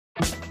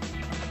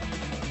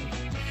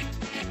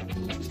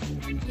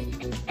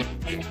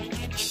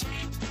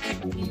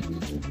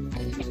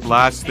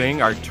last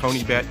thing, our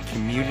Tony Bet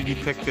community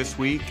pick this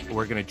week.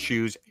 We're going to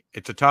choose,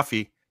 it's a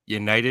toughie,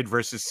 United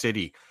versus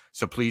City.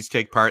 So please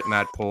take part in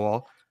that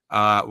poll.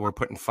 We're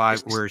putting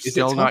 5. We're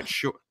still not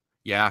sure.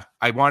 Yeah,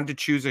 I wanted to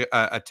choose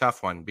a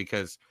tough one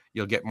because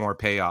you'll get more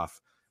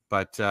payoff.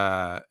 But,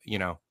 you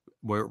know,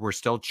 we're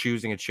still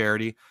choosing a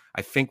charity.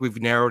 I think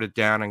we've narrowed it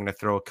down. I'm going to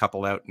throw a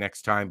couple out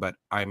next time, but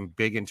I'm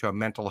big into a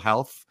mental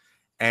health.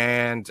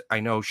 And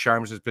I know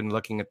Sharms has been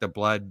looking at the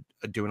blood,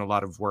 doing a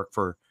lot of work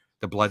for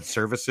the blood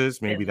services.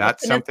 Maybe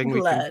that's something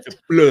we can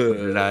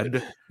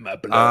blood.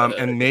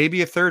 And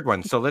maybe a third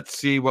one. So let's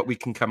see what we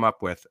can come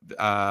up with.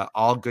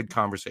 All good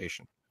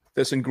conversation.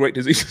 There's some great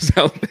diseases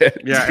out there.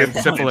 Yeah, and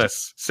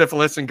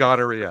syphilis and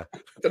gonorrhea. I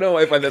don't know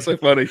why I find that so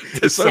funny.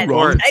 It's so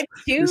wrong.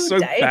 It's so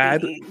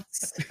bad.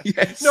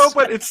 Yes. No,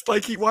 but it's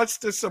like he wants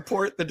to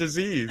support the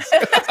disease.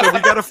 So we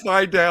got to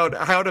find out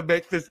how to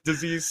make this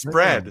disease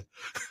spread.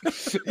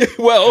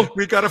 Well,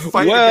 we got to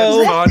fight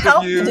against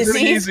condom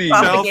use.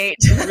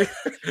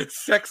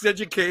 Sex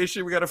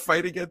education. We got to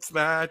fight against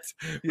that.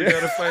 We got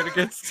to fight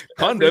against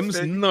condoms.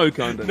 everything. No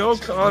condoms. No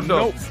condoms.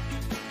 Nope.